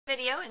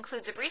video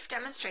includes a brief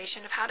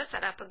demonstration of how to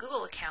set up a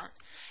Google account,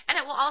 and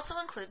it will also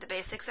include the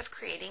basics of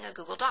creating a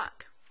Google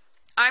Doc.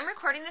 I'm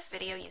recording this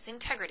video using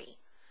Tegrity.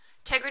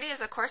 Tegrity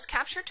is a course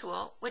capture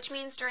tool, which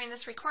means during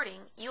this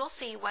recording, you will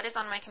see what is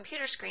on my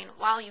computer screen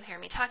while you hear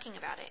me talking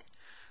about it.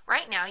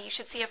 Right now, you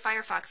should see a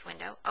Firefox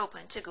window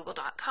open to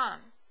google.com.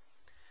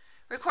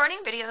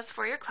 Recording videos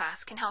for your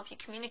class can help you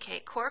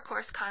communicate core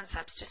course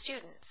concepts to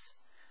students.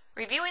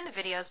 Reviewing the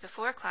videos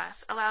before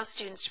class allows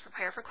students to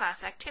prepare for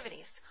class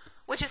activities,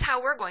 which is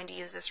how we're going to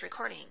use this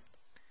recording.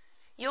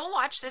 You'll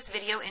watch this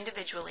video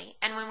individually,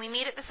 and when we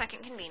meet at the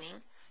second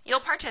convening, you'll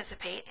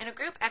participate in a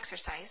group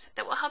exercise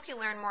that will help you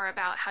learn more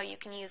about how you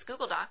can use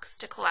Google Docs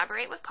to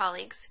collaborate with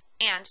colleagues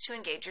and to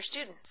engage your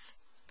students.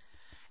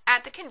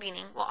 At the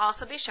convening, we'll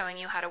also be showing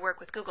you how to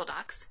work with Google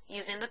Docs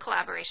using the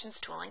Collaborations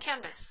tool in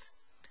Canvas.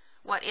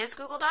 What is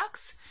Google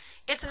Docs?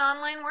 It's an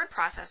online word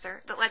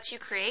processor that lets you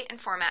create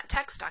and format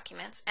text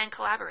documents and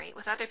collaborate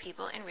with other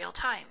people in real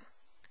time.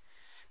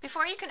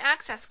 Before you can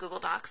access Google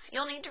Docs,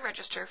 you'll need to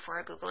register for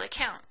a Google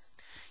account.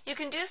 You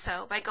can do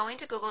so by going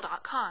to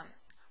google.com.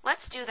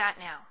 Let's do that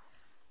now.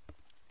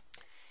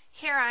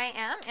 Here I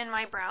am in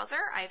my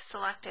browser. I've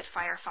selected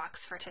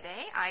Firefox for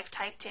today. I've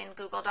typed in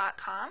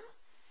google.com.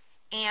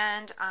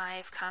 And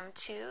I've come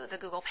to the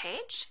Google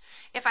page.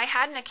 If I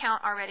had an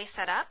account already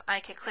set up, I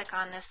could click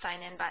on this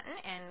sign in button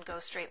and go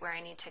straight where I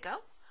need to go.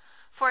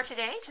 For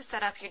today, to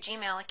set up your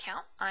Gmail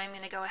account, I'm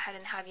going to go ahead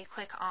and have you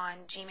click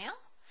on Gmail,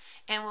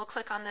 and we'll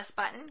click on this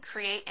button,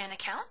 Create an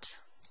Account.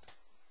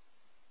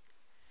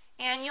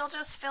 And you'll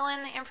just fill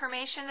in the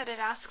information that it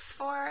asks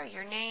for,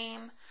 your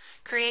name,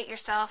 create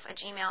yourself a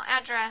Gmail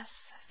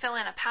address, fill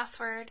in a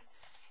password,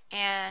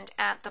 and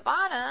at the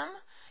bottom,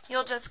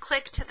 you'll just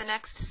click to the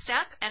next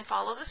step and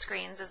follow the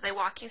screens as they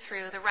walk you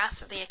through the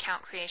rest of the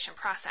account creation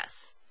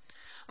process.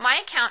 My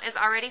account is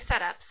already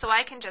set up, so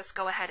I can just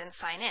go ahead and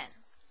sign in.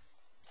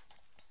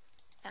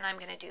 And I'm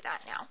going to do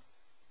that now.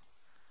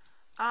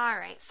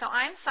 Alright, so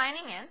I'm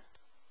signing in.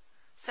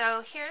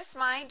 So here's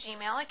my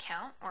Gmail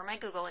account, or my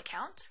Google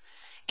account.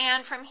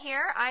 And from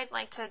here, I'd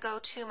like to go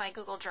to my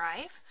Google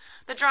Drive.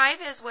 The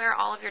Drive is where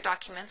all of your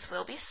documents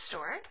will be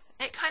stored.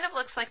 It kind of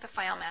looks like the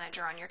file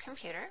manager on your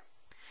computer.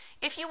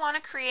 If you want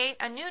to create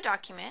a new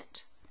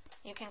document,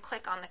 you can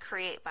click on the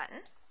Create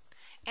button.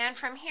 And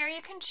from here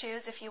you can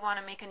choose if you want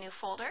to make a new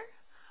folder,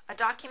 a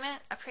document,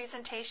 a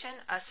presentation,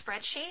 a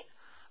spreadsheet,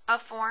 a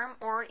form,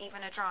 or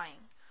even a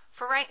drawing.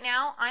 For right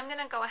now, I'm going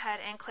to go ahead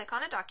and click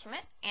on a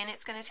document, and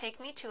it's going to take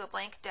me to a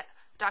blank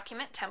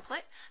document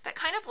template that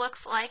kind of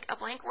looks like a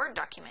blank Word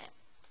document.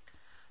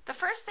 The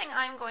first thing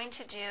I'm going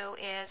to do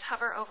is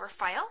hover over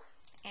File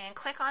and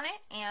click on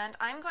it, and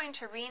I'm going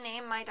to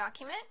rename my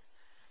document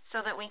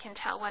so that we can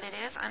tell what it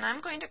is, and I'm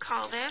going to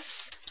call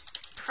this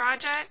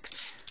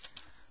Project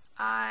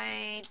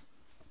I-DEA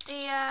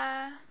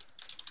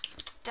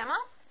Demo,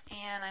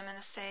 and I'm going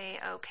to say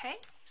OK.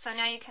 So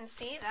now you can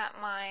see that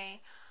my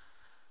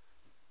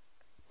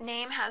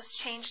name has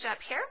changed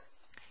up here,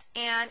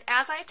 and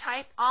as I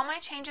type, all my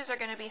changes are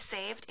going to be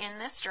saved in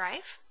this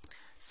drive.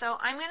 So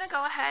I'm going to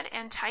go ahead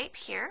and type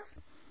here.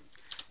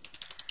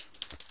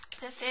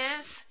 This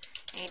is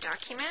a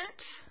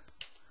document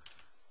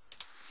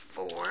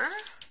for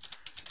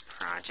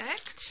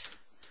Project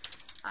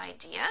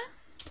I-DEA.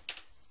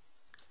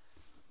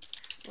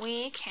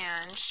 We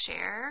can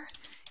share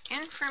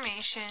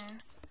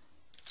information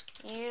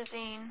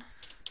using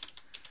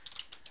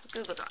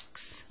Google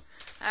Docs.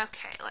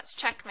 Okay, let's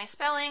check my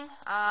spelling.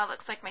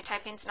 Looks like my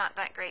typing's not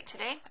that great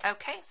today.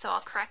 Okay, so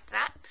I'll correct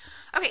that.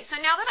 Okay, so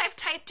now that I've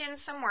typed in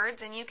some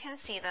words and you can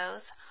see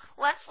those,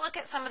 let's look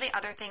at some of the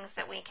other things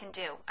that we can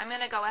do. I'm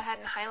going to go ahead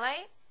and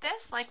highlight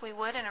this like we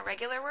would in a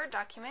regular Word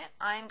document.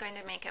 I'm going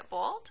to make it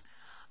bold.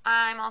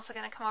 I'm also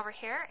going to come over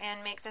here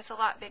and make this a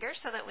lot bigger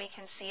so that we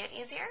can see it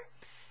easier.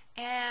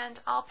 And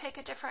I'll pick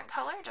a different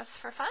color just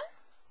for fun.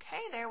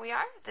 Okay, there we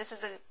are. This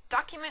is a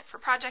document for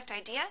Project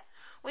I-DEA.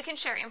 We can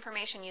share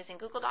information using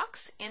Google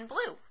Docs in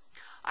blue.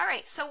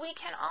 Alright, so we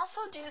can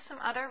also do some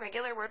other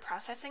regular word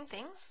processing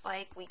things,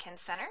 like we can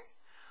center,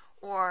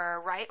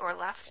 or right or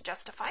left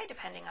justify,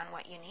 depending on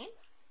what you need.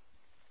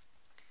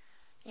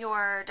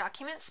 Your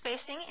document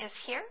spacing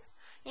is here.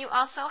 You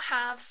also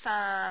have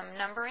some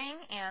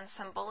numbering and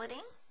some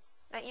bulleting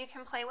that you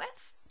can play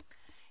with.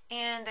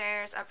 And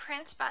there's a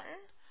print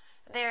button.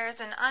 There's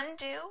an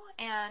undo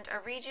and a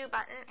redo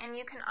button, and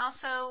you can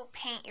also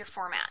paint your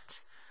format.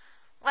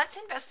 Let's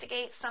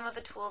investigate some of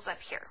the tools up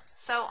here.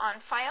 So on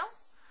File,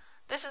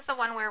 this is the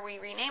one where we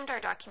renamed our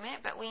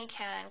document, but we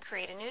can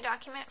create a new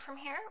document from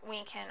here.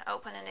 We can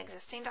open an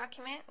existing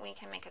document. We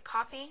can make a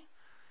copy,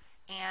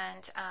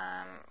 and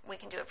we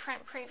can do a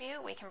print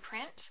preview. We can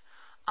print.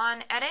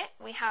 On Edit,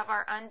 we have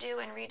our undo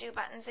and redo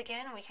buttons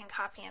again. We can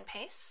copy and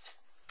paste.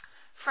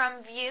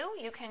 From View,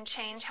 you can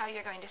change how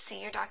you're going to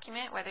see your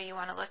document, whether you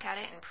want to look at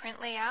it in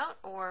print layout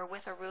or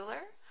with a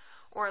ruler,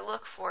 or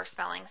look for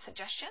spelling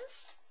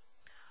suggestions.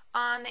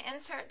 On the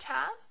Insert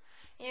tab,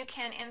 you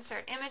can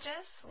insert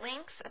images,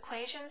 links,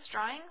 equations,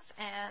 drawings,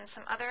 and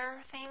some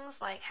other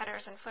things like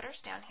headers and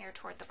footers down here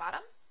toward the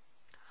bottom.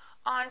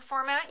 On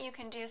format, you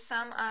can do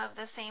some of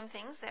the same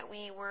things that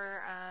we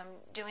were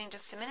doing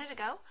just a minute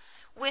ago,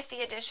 with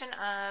the addition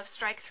of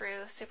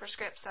strike-through,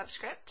 superscript,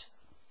 subscript.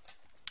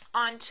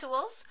 On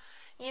tools,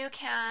 you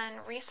can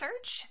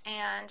research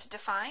and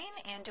define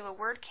and do a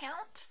word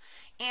count.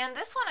 And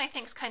this one I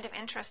think is kind of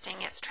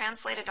interesting. It's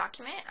translate a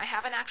document. I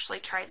haven't actually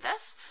tried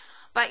this,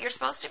 but you're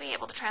supposed to be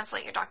able to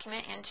translate your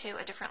document into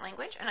a different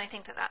language, and I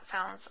think that that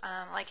sounds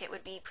like it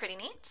would be pretty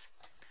neat.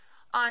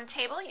 On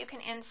table, you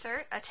can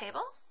insert a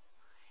table.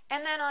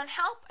 And then on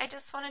help, I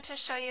just wanted to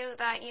show you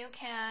that you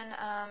can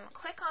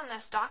click on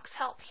this Docs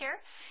help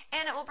here,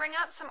 and it will bring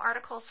up some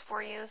articles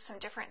for you, some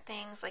different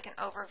things like an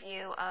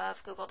overview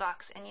of Google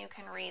Docs, and you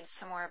can read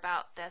some more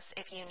about this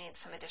if you need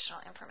some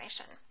additional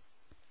information.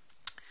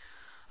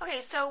 Okay,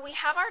 so we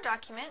have our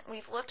document.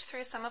 We've looked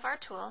through some of our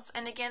tools,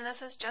 and again,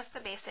 this is just the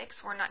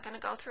basics. We're not going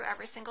to go through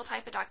every single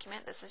type of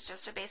document. This is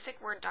just a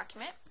basic Word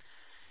document.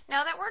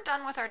 Now that we're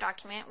done with our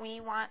document, we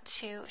want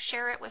to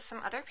share it with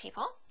some other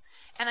people.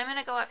 And I'm going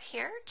to go up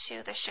here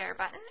to the share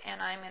button,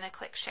 and I'm going to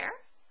click share.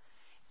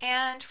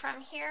 And from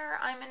here,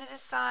 I'm going to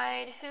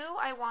decide who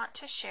I want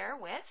to share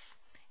with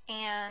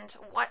and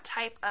what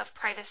type of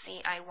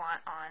privacy I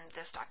want on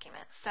this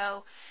document.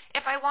 So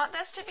if I want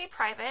this to be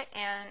private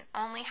and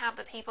only have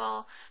the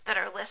people that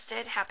are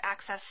listed have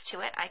access to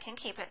it, I can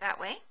keep it that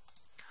way.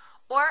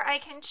 Or I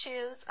can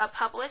choose a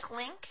public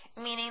link,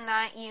 meaning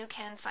that you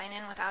can sign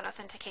in without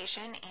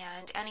authentication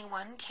and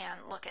anyone can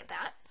look at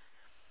that.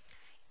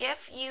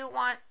 If you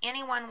want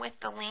anyone with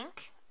the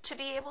link to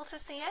be able to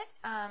see it,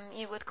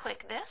 you would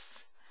click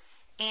this.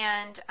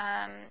 And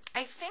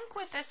I think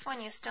with this one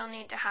you still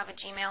need to have a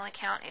Gmail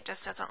account. It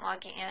just doesn't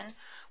log you in.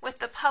 With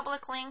the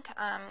public link,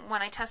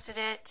 when I tested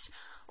it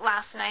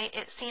last night,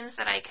 it seems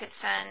that I could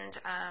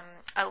send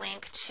a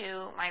link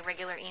to my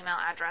regular email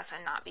address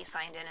and not be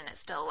signed in, and it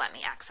still let me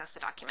access the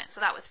document. So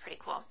that was pretty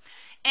cool.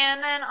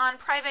 And then on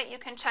private, you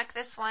can check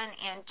this one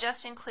and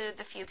just include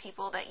the few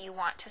people that you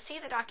want to see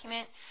the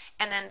document,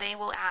 and then they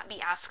will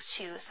be asked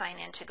to sign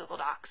into Google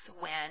Docs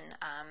when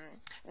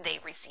they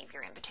receive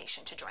your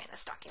invitation to join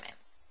this document.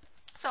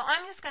 So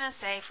I'm just going to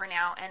say for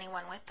now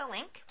anyone with the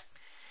link,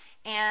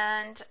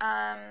 and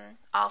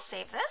I'll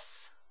save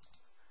this.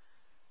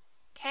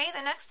 Okay,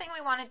 the next thing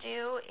we want to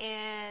do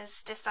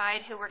is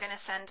decide who we're going to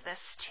send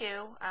this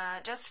to.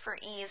 Just for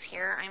ease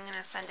here, I'm going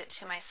to send it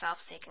to myself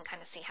so you can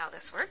kind of see how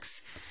this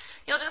works.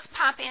 You'll just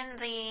pop in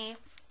the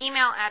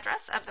email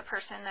address of the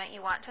person that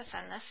you want to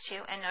send this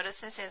to, and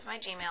notice this is my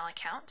Gmail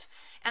account.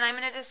 And I'm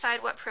going to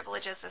decide what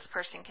privileges this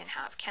person can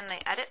have. Can they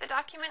edit the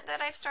document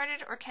that I've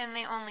started, or can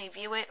they only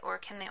view it, or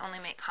can they only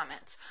make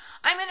comments?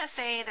 I'm going to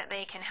say that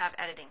they can have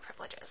editing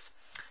privileges.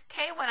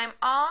 Okay, when I'm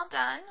all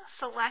done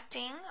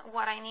selecting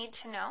what I need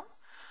to know,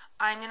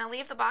 I'm going to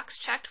leave the box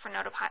checked for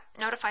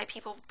notify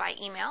people by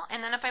email,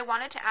 and then if I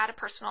wanted to add a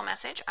personal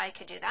message, I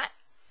could do that.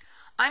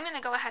 I'm going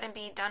to go ahead and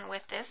be done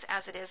with this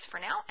as it is for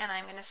now, and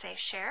I'm going to say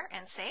share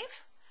and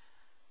save.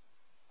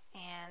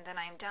 And then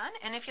I'm done.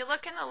 And if you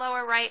look in the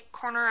lower right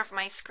corner of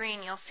my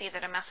screen, you'll see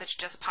that a message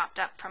just popped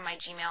up from my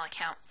Gmail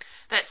account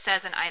that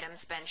says an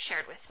item's been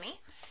shared with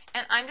me.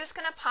 And I'm just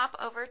going to pop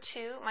over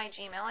to my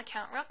Gmail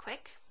account real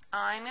quick.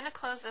 I'm going to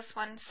close this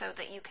one so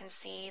that you can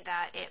see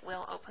that it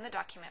will open the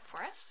document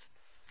for us.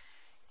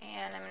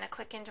 And I'm going to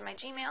click into my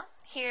Gmail.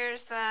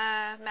 Here's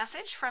the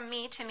message from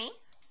me to me,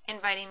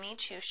 inviting me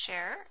to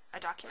share a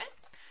document.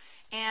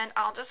 And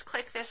I'll just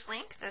click this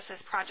link. This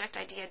is Project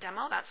I-DEA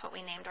Demo. That's what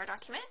we named our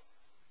document.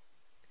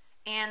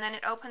 And then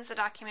it opens the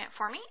document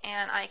for me,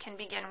 and I can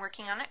begin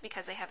working on it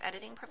because I have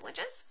editing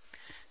privileges.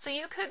 So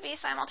you could be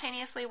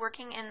simultaneously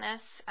working in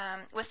this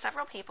with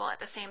several people at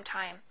the same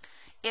time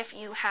if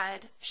you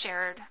had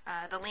shared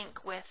the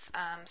link with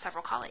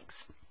several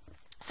colleagues.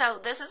 So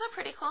this is a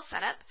pretty cool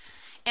setup.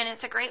 And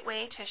it's a great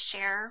way to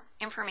share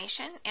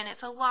information, and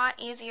it's a lot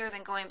easier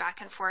than going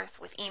back and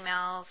forth with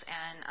emails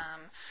and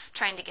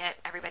trying to get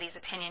everybody's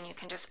opinion. You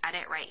can just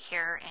edit right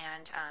here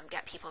and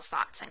get people's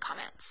thoughts and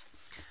comments.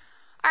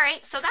 All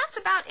right, so that's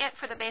about it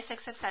for the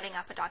basics of setting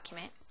up a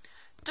document.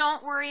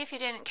 Don't worry if you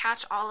didn't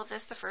catch all of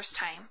this the first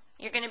time.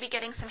 You're going to be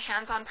getting some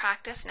hands-on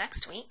practice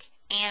next week,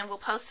 and we'll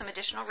post some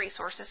additional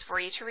resources for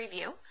you to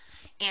review.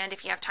 And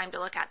if you have time to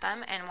look at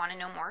them and want to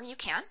know more, you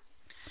can.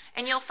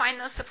 And you'll find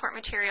those support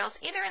materials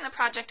either in the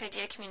Project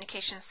I-DEA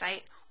Communications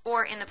site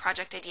or in the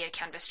Project I-DEA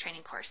Canvas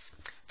training course.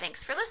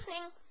 Thanks for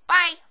listening.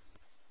 Bye!